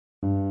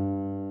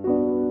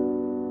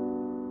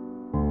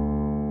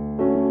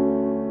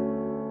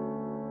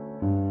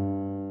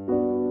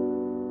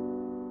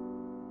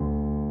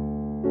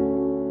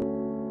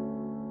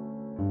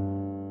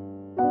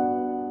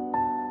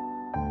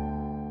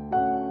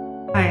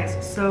Hi,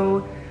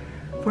 so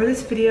for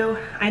this video,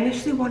 I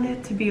initially wanted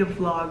it to be a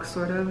vlog,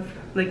 sort of,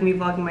 like me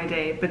vlogging my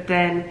day, but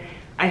then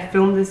I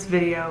filmed this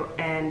video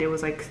and it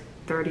was like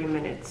 30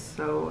 minutes,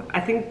 so I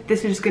think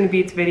this is just going to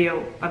be a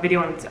video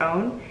on its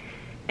own.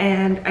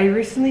 And I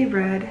recently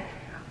read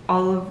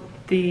all of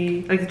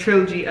the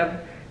trilogy of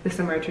The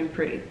Summer I Turned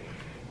Pretty,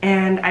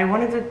 and I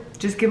wanted to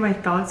just give my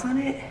thoughts on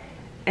it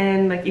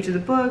and like each of the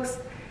books,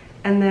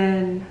 and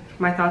then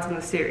my thoughts on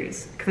the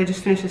series, because I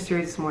just finished the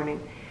series this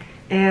morning.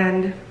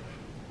 And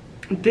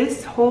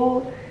this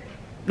whole,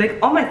 like,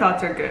 all my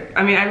thoughts are good.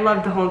 I mean, I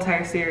loved the whole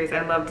entire series.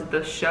 I loved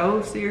the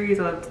show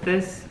series, I loved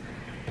this.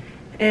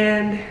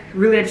 And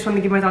really, I just wanted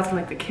to give my thoughts on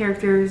like the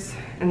characters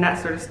and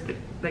that sort of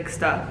like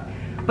stuff.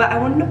 But I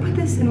wanted to put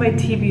this in my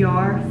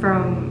TBR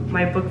from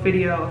my book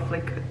video of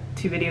like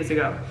 2 videos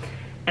ago,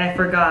 and I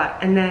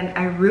forgot. And then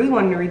I really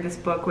wanted to read this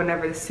book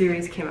whenever the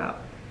series came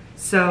out.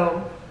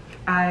 So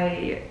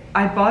I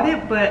bought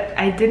it, but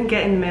I didn't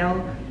get it in the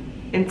mail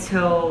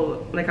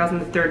until like I was in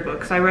the 3rd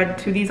book. So I read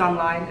 2 of these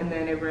online, and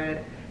then I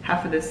read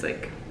half of this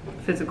like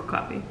physical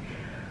copy.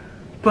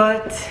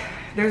 But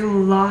there's a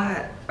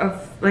lot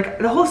of, like,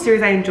 the whole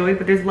series I enjoyed,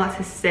 but there's a lot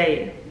to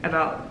say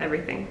about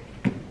everything.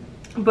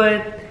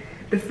 But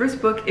the first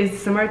book is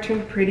Summer I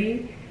Turned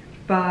Pretty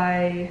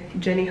by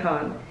Jenny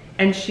Han.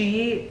 And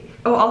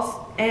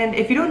and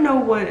if you don't know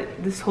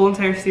what this whole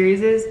entire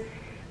series is,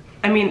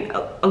 I mean,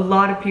 a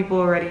lot of people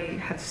already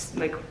have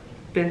like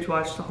binge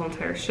watched the whole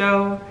entire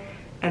show,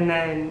 and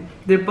then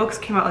the books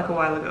came out like a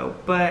while ago.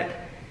 But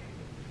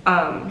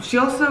she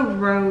also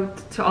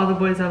wrote To All the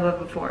Boys I've Loved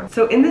Before.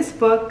 So in this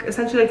book,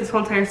 essentially, like, this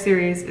whole entire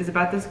series is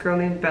about this girl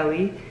named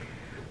Belly,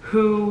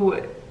 who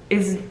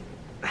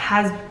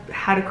has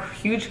had a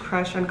huge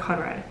crush on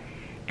Conrad.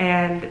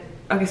 And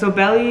okay, so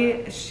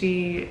Belly,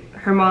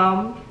 her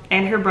mom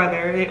and her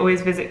brother, they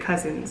always visit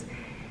cousins.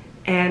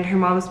 And her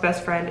mom's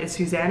best friend is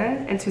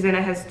Susanna, and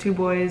Susanna has 2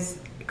 boys,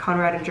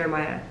 Conrad and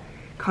Jeremiah.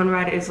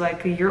 Conrad is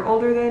like a year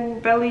older than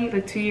Belly,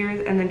 like 2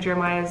 years, and then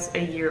Jeremiah's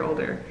a year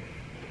older.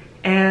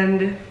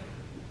 And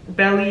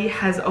Belly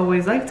has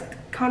always liked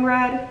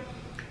Conrad,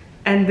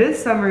 and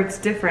this summer it's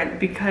different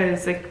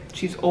because like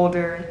she's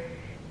older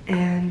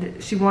and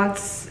she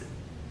wants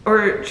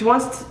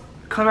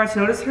Conrad to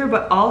notice her,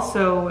 but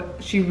also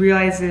she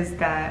realizes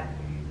that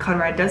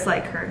Conrad does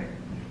like her.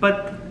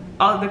 But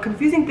the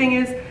confusing thing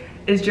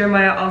is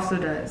Jeremiah also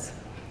does.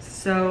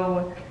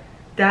 So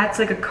that's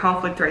like a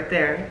conflict right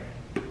there.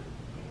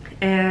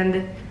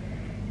 And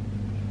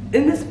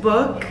in this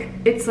book,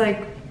 it's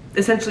like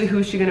essentially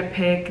who's she gonna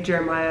pick,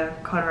 Jeremiah,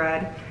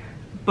 Conrad,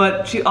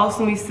 but she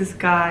also meets this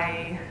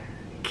guy,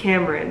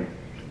 Cameron,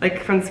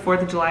 like from this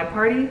 4th of July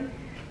party,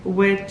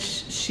 which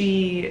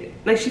she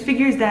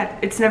figures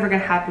that it's never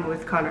gonna happen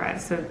with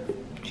Conrad, so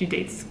she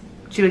dates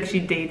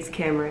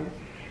Cameron.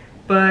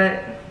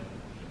 But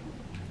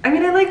I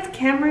mean, I liked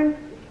Cameron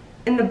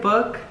in the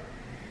book,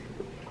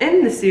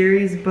 in the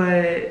series,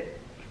 but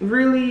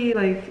really,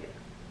 like,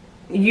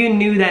 you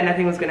knew that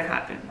nothing was gonna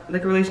happen.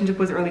 Like, a relationship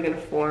wasn't really gonna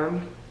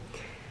form.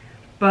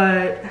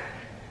 But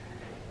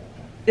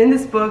in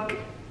this book,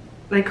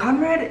 like,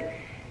 Conrad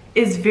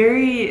is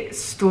very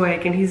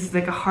stoic, and he's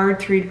like a hard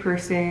to read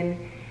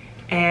person,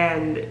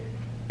 and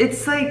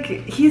it's like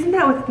he's in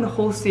that within the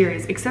whole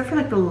series, except for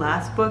like the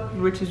last book,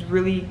 which is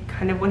really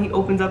kind of when he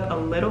opens up a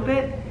little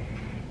bit.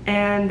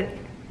 And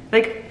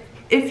like,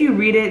 if you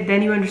read it,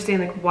 then you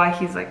understand like why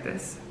he's like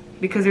this,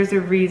 because there's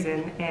a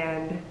reason.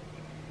 And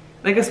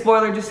like, a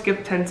spoiler, just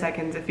skip 10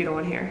 seconds if you don't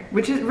want to hear,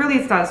 which is really,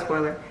 it's not a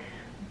spoiler.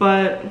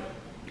 But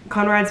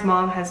Conrad's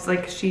mom has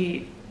like,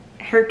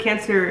 her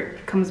cancer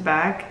comes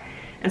back,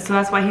 and so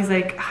that's why he's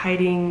like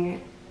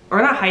hiding, or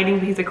not hiding,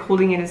 but he's like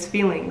holding in his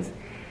feelings.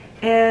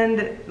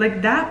 And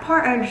like, that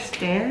part I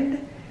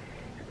understand,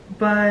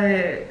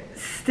 but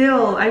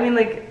still, I mean,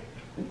 like,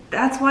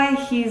 that's why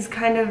he's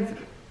kind of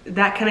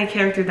that kind of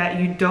character that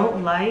you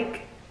don't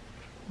like,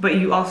 but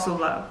you also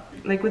love.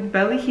 Like with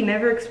Belly, he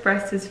never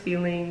expressed his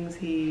feelings.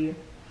 He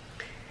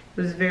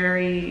was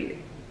very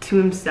to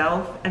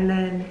himself, and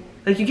then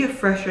like you get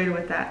frustrated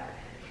with that.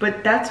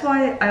 But that's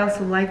why I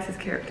also liked his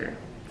character.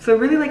 So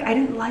really, like, I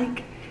didn't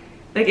like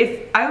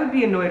if I would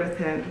be annoyed with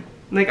him.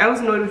 Like, I was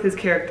annoyed with his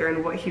character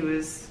and what he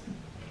was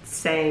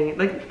saying,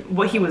 like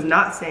what he was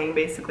not saying,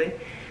 basically.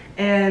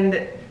 And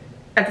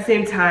at the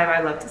same time,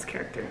 I loved his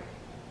character.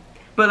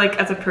 But like,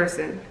 as a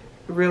person,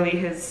 really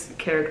his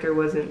character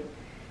wasn't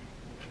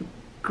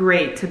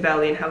great to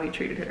Belly and how he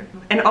treated her.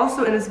 And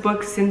also in this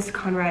book, since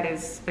Conrad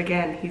is,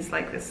 again, he's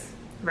like this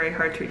very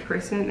hard to read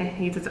person, and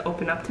he doesn't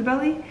open up to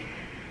Belly,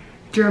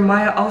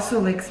 Jeremiah also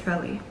likes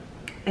Belly,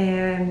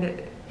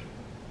 and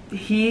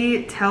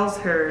he tells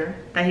her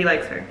that he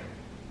likes her,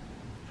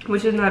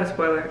 which is not a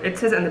spoiler. It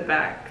says it in the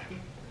back.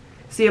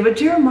 So yeah, but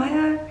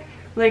Jeremiah,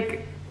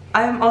 like,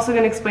 I'm also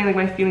gonna explain like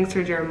my feelings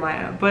for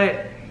Jeremiah,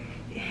 but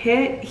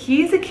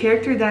he's a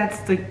character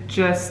that's like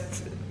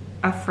just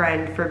a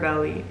friend for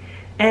Belly,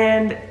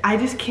 and I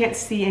just can't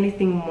see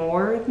anything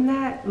more than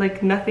that.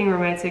 Like, nothing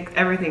romantic,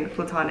 everything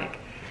platonic.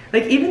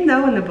 Like, even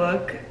though in the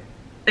book,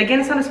 again,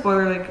 it's not a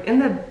spoiler, like in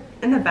the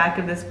in the back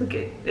of this book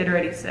it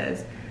already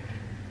says.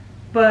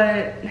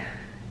 But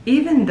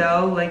even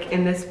though like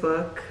in this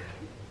book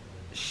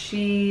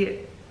she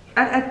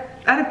at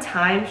a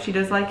time she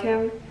does like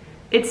him,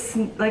 it's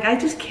like I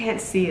just can't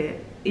see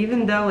it.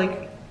 Even though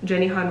like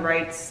Jenny Han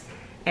writes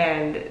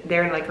and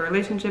they're in like a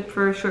relationship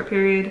for a short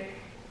period,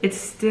 it's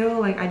still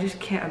like I just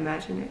can't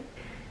imagine it.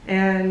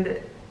 And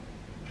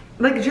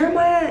like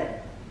Jeremiah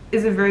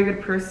is a very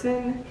good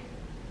person,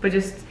 but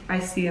just I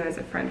see him as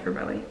a friend for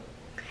Belly.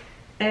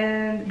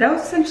 And that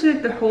was essentially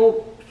like the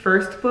whole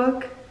first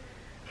book.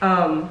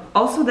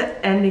 Also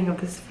the ending of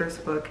this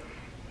first book,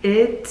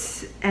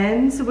 it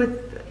ends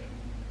with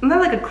not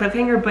like a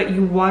cliffhanger, but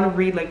you want to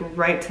read like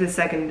right to the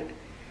second.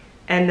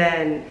 And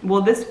then,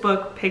 well, this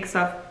book picks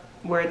up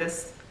where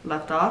this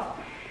left off,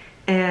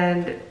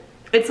 and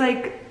it's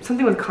like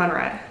something with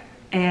Conrad.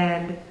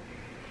 And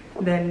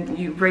then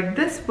you read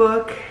this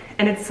book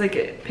and it's like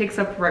it picks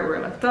up right where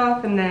it left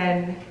off, and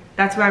then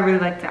that's why I really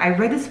liked it. I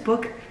read this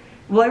book,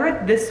 well, I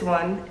read this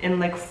one in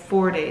like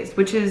 4 days,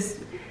 which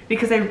is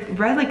because I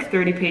read like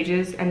 30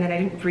 pages and then I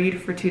didn't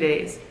read for 2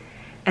 days.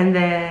 And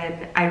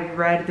then I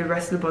read the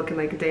rest of the book in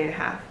like a day and a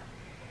half.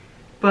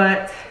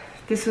 But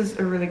this was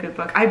a really good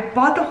book. I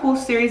bought the whole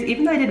series,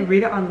 even though I didn't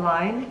read it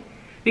online,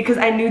 because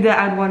I knew that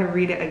I'd want to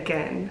read it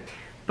again.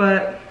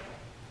 But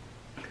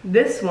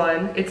this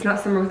one, It's Not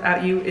Summer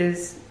Without You,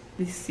 is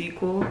the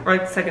sequel, or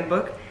like the second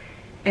book.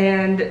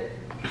 And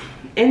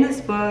in this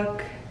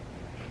book,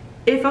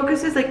 it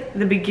focuses, like,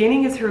 the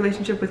beginning is her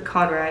relationship with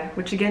Conrad,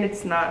 which again,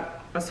 it's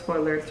not a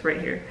spoiler, it's right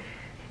here.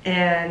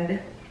 And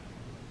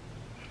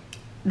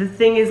the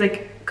thing is,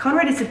 like,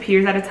 Conrad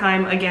disappears at a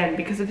time, again,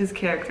 because of his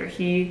character.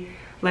 He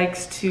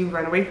likes to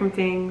run away from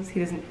things, he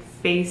doesn't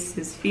face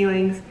his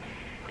feelings,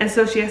 and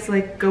so she has to,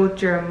 like, go with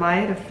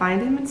Jeremiah to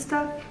find him and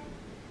stuff.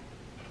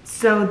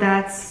 So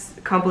that's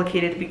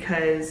complicated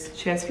because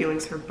she has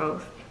feelings for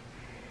both.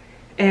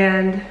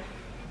 And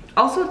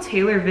also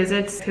Taylor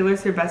visits.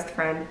 Taylor's her best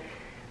friend.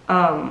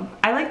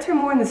 I liked her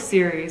more in the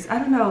series. I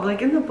don't know,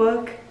 like in the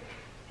book,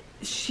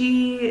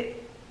 she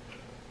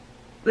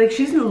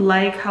doesn't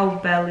like how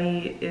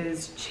Belly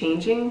is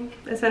changing,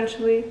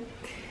 essentially.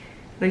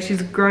 Like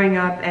she's growing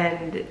up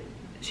and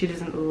she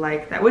doesn't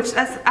like that, which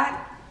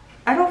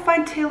I don't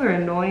find Taylor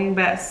annoying,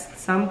 but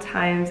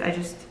sometimes I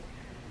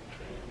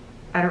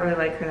don't really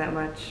like her that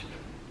much.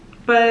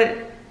 But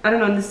I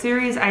don't know, in the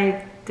series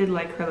I did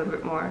like her a little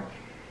bit more.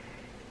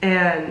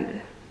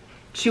 And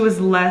she was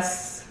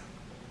less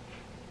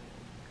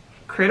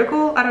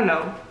critical, I don't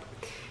know.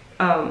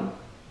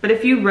 But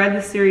if you read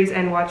the series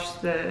and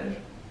watched the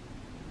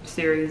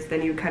series,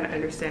 then you kind of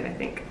understand, I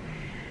think.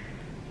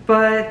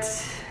 But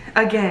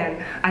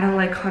again, I don't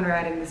like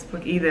Conrad in this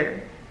book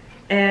either.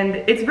 And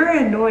it's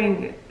very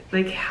annoying,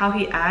 like how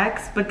he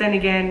acts, but then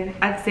again,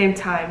 at the same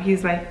time,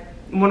 he's one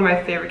of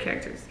my favorite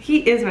characters.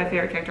 He is my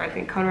favorite character, I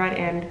think. Conrad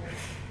and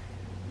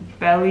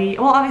Belly,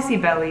 well, obviously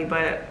Belly,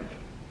 but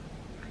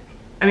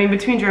I mean,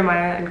 between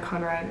Jeremiah and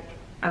Conrad,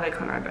 I like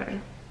Conrad better.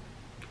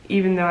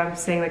 Even though I'm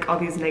saying like all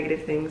these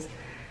negative things.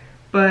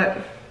 But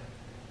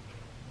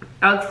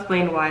I'll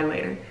explain why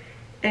later.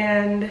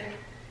 And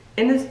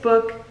in this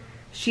book,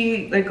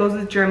 she like goes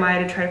with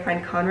Jeremiah to try to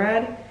find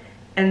Conrad,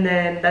 and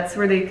then that's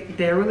where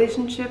their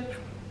relationship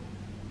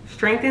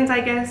strengthens, I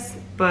guess.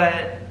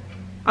 But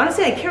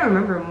honestly, I can't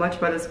remember much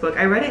about this book.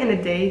 I read it in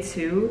a day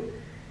too,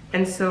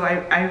 and so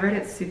I read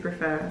it super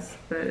fast.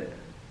 But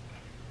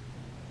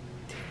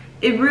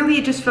it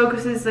really just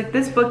focuses, like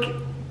this book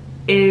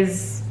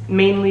is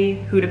mainly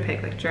who to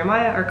pick, like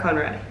Jeremiah or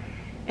Conrad.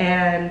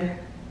 And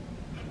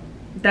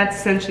that's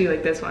essentially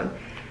like this one.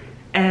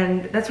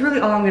 And that's really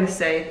all I'm gonna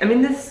say. I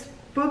mean, this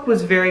book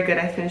was very good.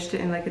 I finished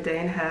it in like a day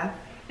and a half.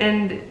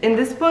 And in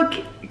this book,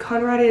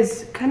 Conrad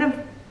is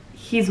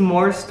he's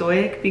more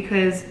stoic,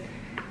 because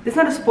it's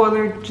not a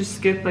spoiler, just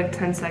skip like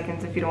 10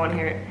 seconds if you don't want to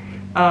hear it.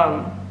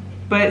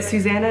 But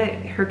Susanna,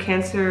 her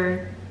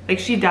cancer, like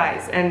she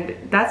dies, and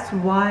that's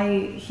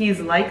why he's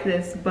like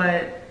this.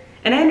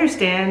 And I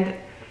understand,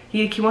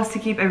 he wants to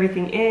keep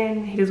everything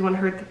in, he doesn't want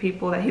to hurt the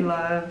people that he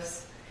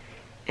loves.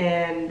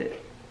 And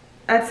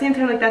at the same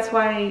time, like that's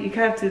why you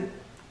kind of have to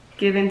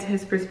give in to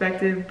his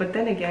perspective, but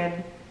then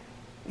again,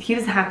 he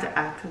doesn't have to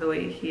act the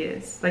way he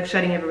is, like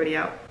shutting everybody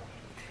out.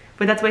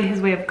 But that's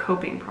his way of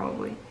coping,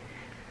 probably.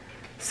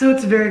 So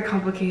it's very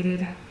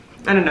complicated.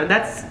 I don't know,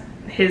 that's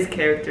his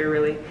character,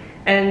 really.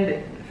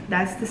 And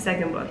that's the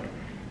second book.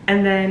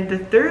 And then the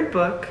third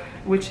book,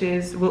 which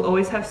is We'll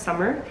Always Have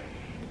Summer,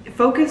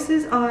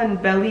 focuses on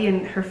Belly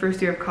in her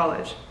first year of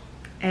college.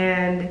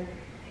 And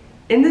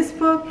in this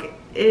book,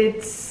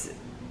 it's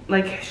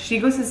like she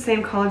goes to the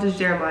same college as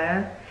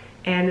Jeremiah,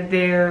 and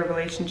their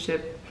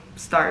relationship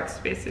starts,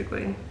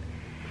 basically.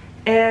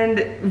 And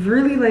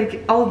really,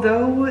 like,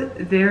 although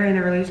they're in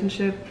a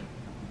relationship,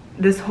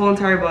 this whole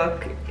entire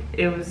book,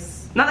 it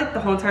was not like the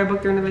whole entire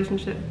book they're in a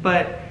relationship,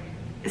 but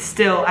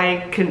still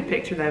I couldn't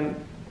picture them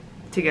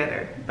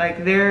together.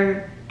 Like,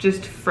 they're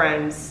just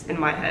friends in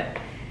my head.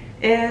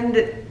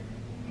 And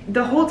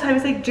the whole time,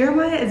 it's like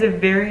Jeremiah is a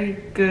very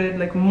good,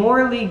 like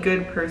morally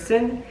good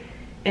person,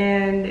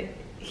 and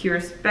he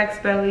respects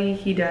Belly,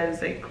 he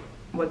does like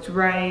what's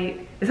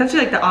right,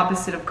 essentially like the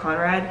opposite of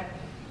Conrad.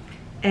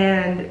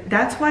 And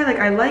that's why like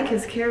I like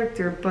his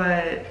character,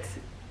 but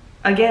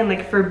again,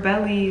 like for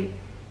Belly,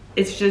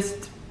 it's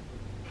just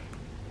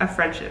a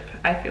friendship,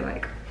 I feel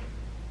like.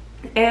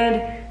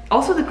 And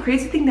also the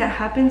crazy thing that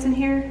happens in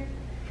here,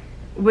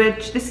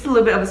 which this is a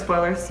little bit of a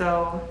spoiler,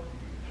 so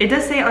it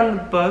does say on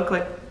the book,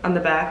 like on the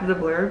back of the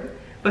blurb,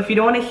 but if you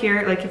don't want to hear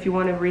it, like if you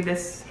want to read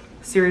this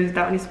series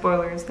without any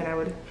spoilers, then I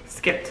would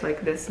skip to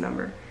like this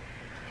number.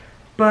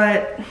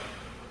 But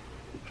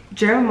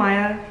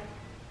Jeremiah,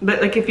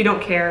 but like if you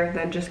don't care,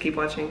 then just keep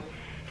watching.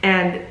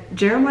 And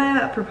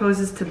Jeremiah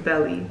proposes to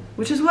Belly,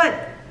 which is what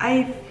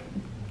I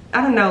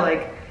don't know,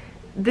 like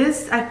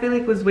this I feel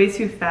like was way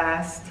too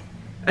fast.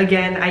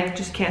 Again, I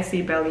just can't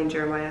see Belly and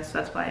Jeremiah, so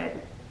that's why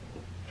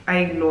I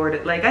ignored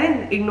it. Like I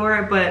didn't ignore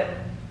it, but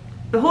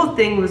the whole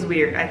thing was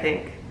weird, I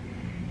think.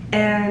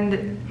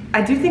 And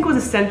I do think it was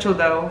essential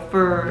though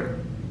for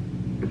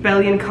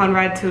Belly and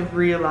Conrad to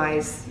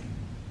realize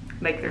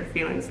like their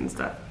feelings and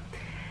stuff.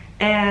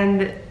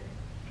 And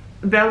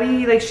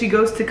Belly, like she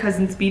goes to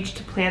Cousin's Beach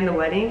to plan the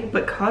wedding,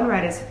 but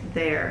Conrad is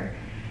there.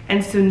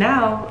 And so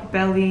now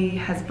Belly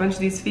has a bunch of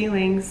these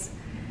feelings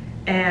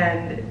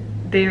and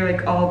they're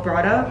like all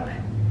brought up,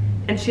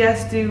 and she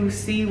has to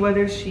see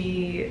whether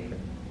she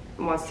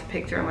wants to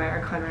pick Jeremiah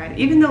or Conrad,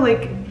 even though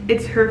like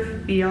it's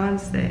her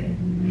fiance.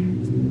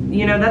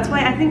 You know, that's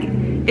why I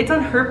think it's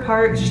on her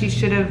part. She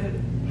should have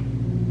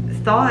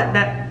thought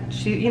that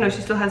she, you know,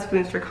 she still has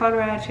feelings for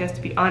Conrad, she has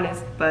to be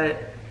honest, but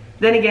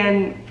then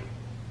again,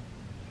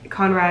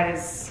 Conrad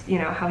is, you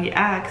know, how he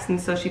acts, and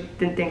so she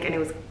didn't think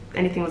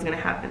anything was gonna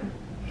happen.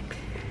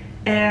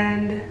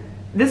 And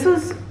this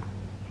was,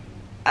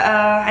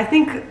 I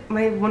think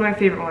one of my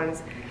favorite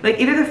ones. Like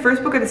either the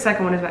first book or the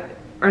second one is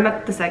or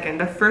not the second,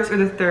 the first or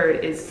the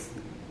third is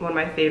one of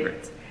my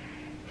favorites.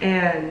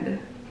 And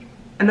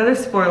another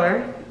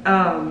spoiler,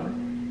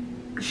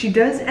 she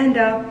does end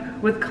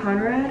up with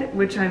Conrad,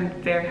 which I'm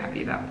very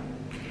happy about.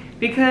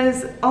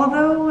 Because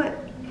although,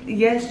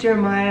 yes,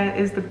 Jeremiah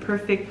is the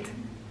perfect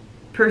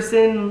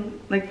person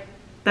like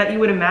that you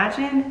would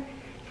imagine,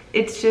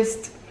 it's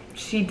just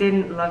she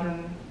didn't love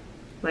him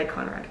like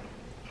Conrad.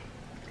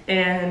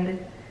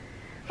 And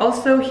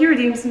also he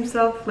redeems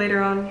himself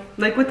later on,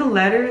 like with the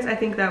letters. I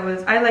think that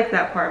was, I like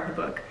that part of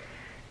the book,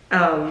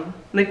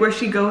 like where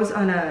she goes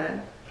on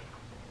a,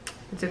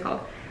 what's it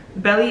called,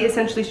 Belly,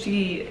 essentially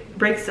she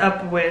breaks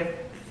up with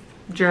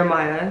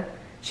Jeremiah,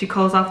 she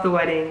calls off the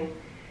wedding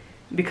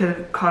because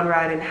of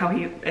Conrad and how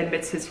he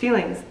admits his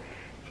feelings.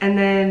 And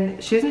then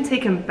she doesn't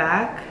take him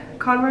back,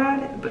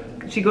 Conrad, but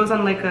she goes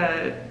on like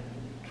a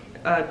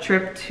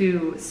trip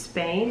to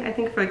Spain, I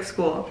think for like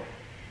school.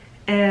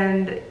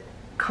 And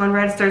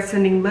Conrad starts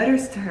sending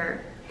letters to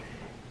her,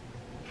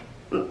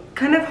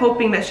 kind of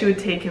hoping that she would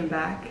take him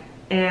back.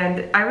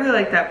 And I really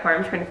like that part.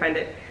 I'm trying to find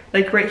it,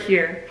 like right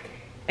here.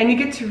 And you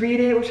get to read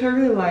it, which I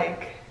really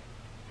like.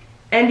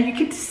 And you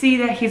get to see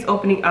that he's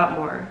opening up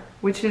more,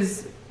 which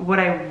is what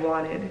I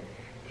wanted.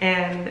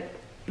 And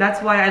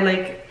that's why I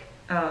like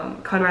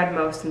Conrad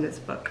most in this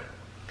book.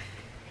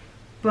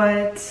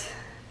 But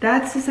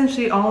that's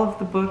essentially all of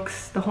the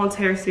books, the whole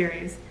entire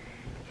series.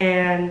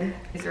 And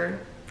these are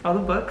all the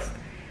books.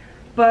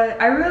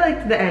 But I really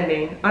liked the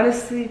ending.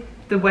 Honestly,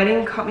 the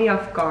wedding caught me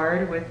off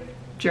guard with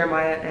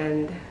Jeremiah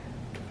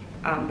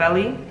and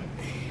Belly,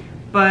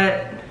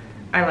 but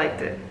I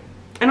liked it.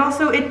 And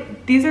also,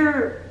 these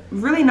are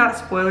really not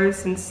spoilers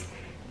since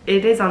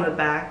it is on the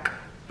back,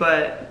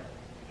 but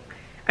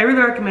I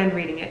really recommend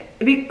reading it.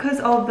 Because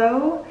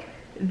although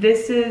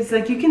this is,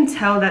 like, you can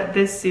tell that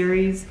this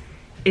series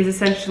is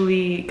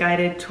essentially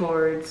guided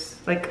towards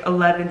like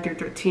 11 through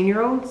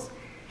 13-year-olds,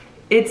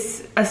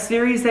 it's a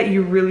series that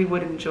you really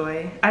would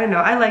enjoy. I don't know,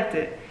 I liked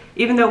it.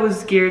 Even though it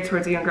was geared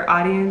towards a younger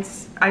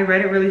audience, I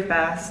read it really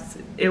fast.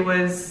 I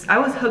was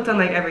hooked on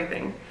like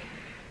everything.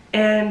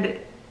 And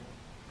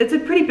it's a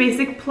pretty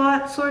basic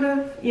plot, sort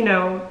of, you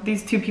know,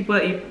 these two people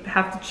that you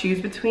have to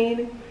choose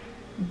between,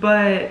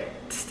 but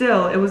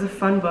still, it was a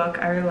fun book.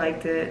 I really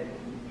liked it.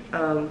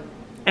 And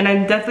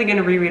I'm definitely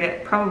gonna reread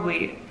it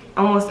probably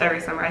almost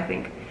every summer, I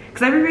think.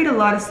 Because I reread a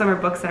lot of summer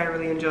books that I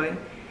really enjoy.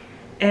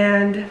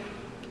 And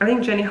I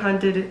think Jenny Han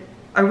did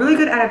a really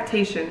good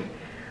adaptation,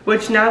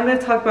 which now I'm going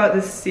to talk about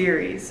this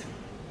series.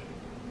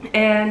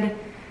 And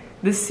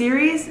the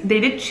series, they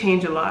did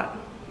change a lot.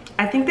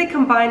 I think they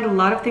combined a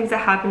lot of things that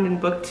happened in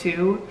book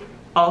 2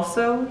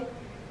 also.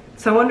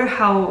 So I wonder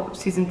how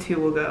season 2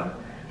 will go.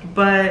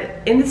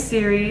 But in the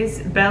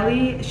series,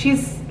 Belly,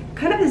 she's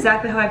kind of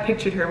exactly how I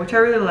pictured her, which I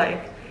really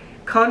like.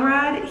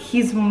 Conrad,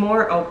 he's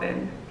more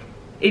open.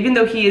 Even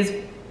though he is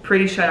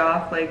pretty shut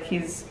off, like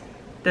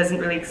doesn't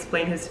really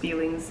explain his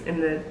feelings in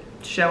the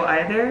show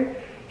either.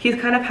 He's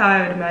kind of how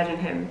I would imagine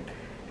him.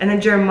 And then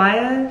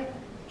Jeremiah,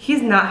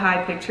 he's not how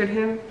I pictured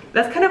him.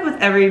 That's kind of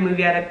with every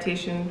movie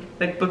adaptation,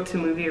 like book to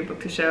movie or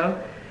book to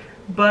show.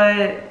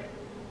 But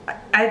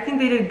I think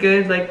they did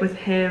good, like with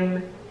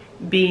him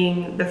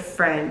being the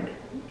friend.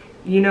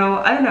 You know,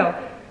 I don't know.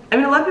 I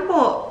mean, a lot of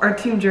people are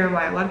team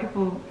Jeremiah. A lot of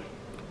people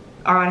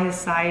are on his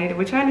side,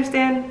 which I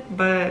understand,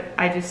 but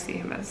I just see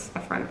him as a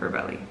friend for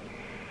Belly.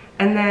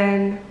 And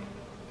then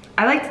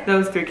I liked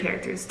those three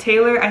characters.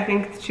 Taylor, I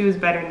think she was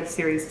better in the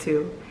series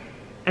too.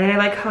 And then I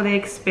like how they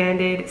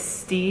expanded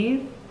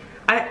Steve.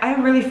 I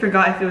really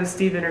forgot if it was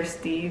Steven or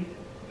Steve.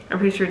 I'm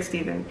pretty sure it's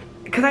Steven.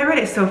 Because I read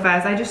it so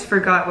fast, I just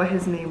forgot what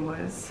his name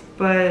was.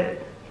 But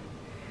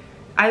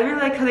I really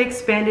like how they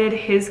expanded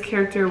his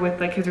character with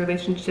like his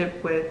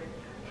relationship with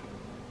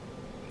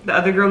the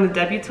other girl in the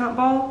debutante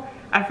ball.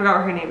 I forgot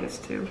what her name is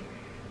too.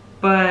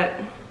 But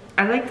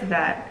I liked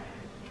that.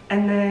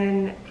 And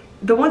then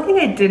the one thing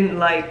I didn't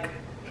like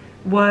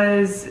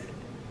was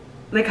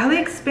like how they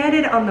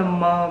expanded on the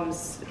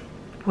mom's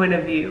point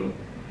of view.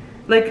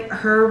 Like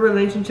her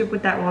relationship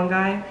with that one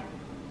guy.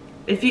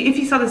 If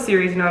you saw the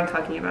series, you know what I'm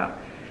talking about.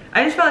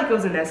 I just felt like it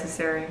was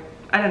unnecessary.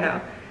 I don't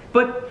know.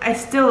 But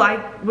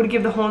I would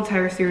give the whole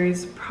entire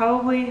series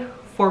probably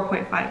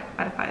 4.5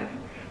 out of 5.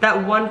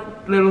 That one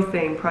little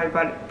thing probably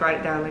brought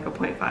it down like a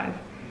 0.5.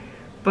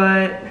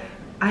 But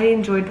I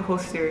enjoyed the whole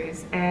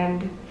series.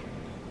 And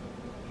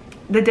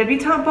the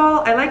debutante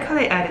ball, I like how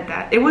they added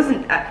that. It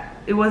wasn't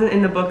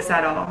in the books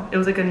at all. It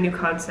was like a new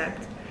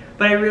concept.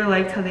 But I really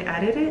liked how they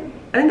added it.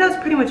 I think that was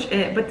pretty much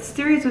it, but the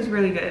series was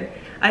really good.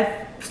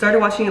 I started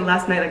watching it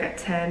last night like at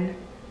 10.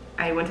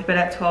 I went to bed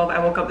at 12. I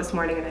woke up this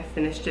morning and I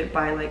finished it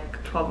by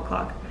like 12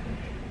 o'clock.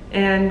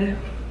 And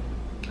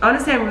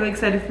honestly, I'm really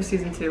excited for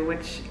season 2,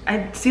 which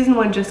season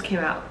 1 just came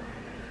out.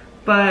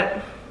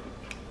 But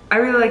I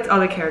really liked all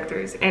the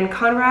characters, and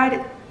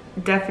Conrad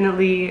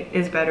definitely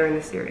is better in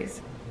the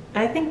series.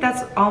 And I think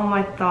that's all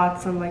my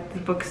thoughts on like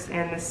the books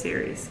and the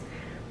series.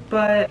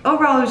 But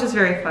overall, it was just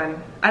very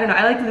fun. I don't know,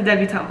 I liked the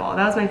debutante ball.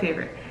 That was my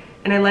favorite.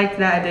 And I liked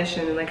that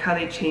addition and like how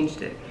they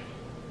changed it.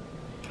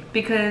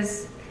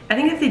 Because I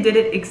think if they did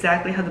it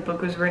exactly how the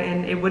book was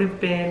written, it would have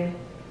been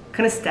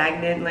kind of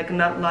stagnant, like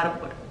not a lot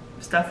of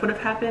stuff would have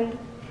happened.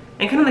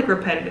 And kind of like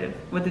repetitive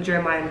with the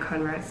Jeremiah and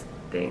Conrad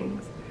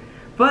things.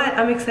 But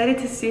I'm excited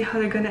to see how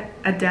they're gonna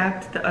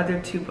adapt the other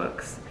 2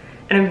 books.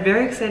 And I'm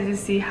very excited to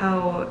see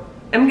how,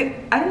 I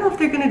don't know if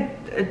they're gonna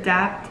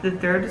adapt the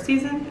 3rd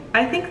season.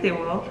 I think they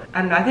will.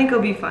 I don't know, I think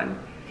it'll be fun.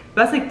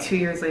 But that's like 2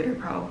 years later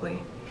probably.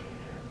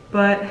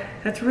 But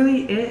that's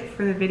really it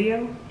for the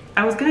video.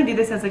 I was gonna do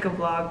this as like a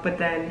vlog, but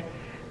then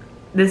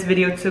this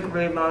video took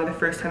really long the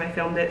first time I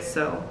filmed it,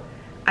 so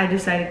I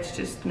decided to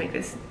just make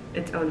this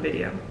its own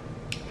video.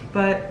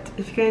 But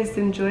if you guys did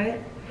enjoy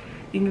it,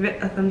 you can give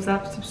it a thumbs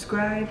up,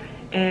 subscribe,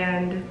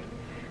 and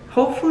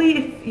hopefully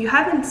if you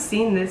haven't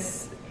seen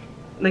this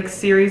like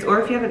series, or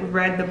if you haven't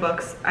read the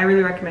books, I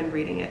really recommend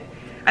reading it.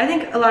 I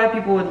think a lot of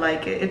people would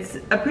like it. It's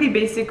a pretty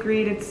basic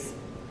read. It's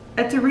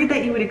a read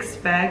that you would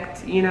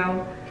expect, you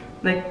know,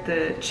 like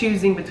the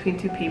choosing between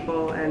 2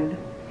 people, and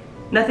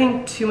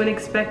nothing too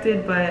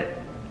unexpected, but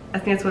I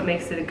think that's what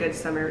makes it a good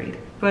summer read.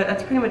 But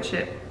that's pretty much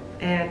it,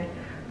 and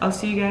I'll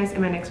see you guys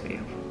in my next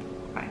video.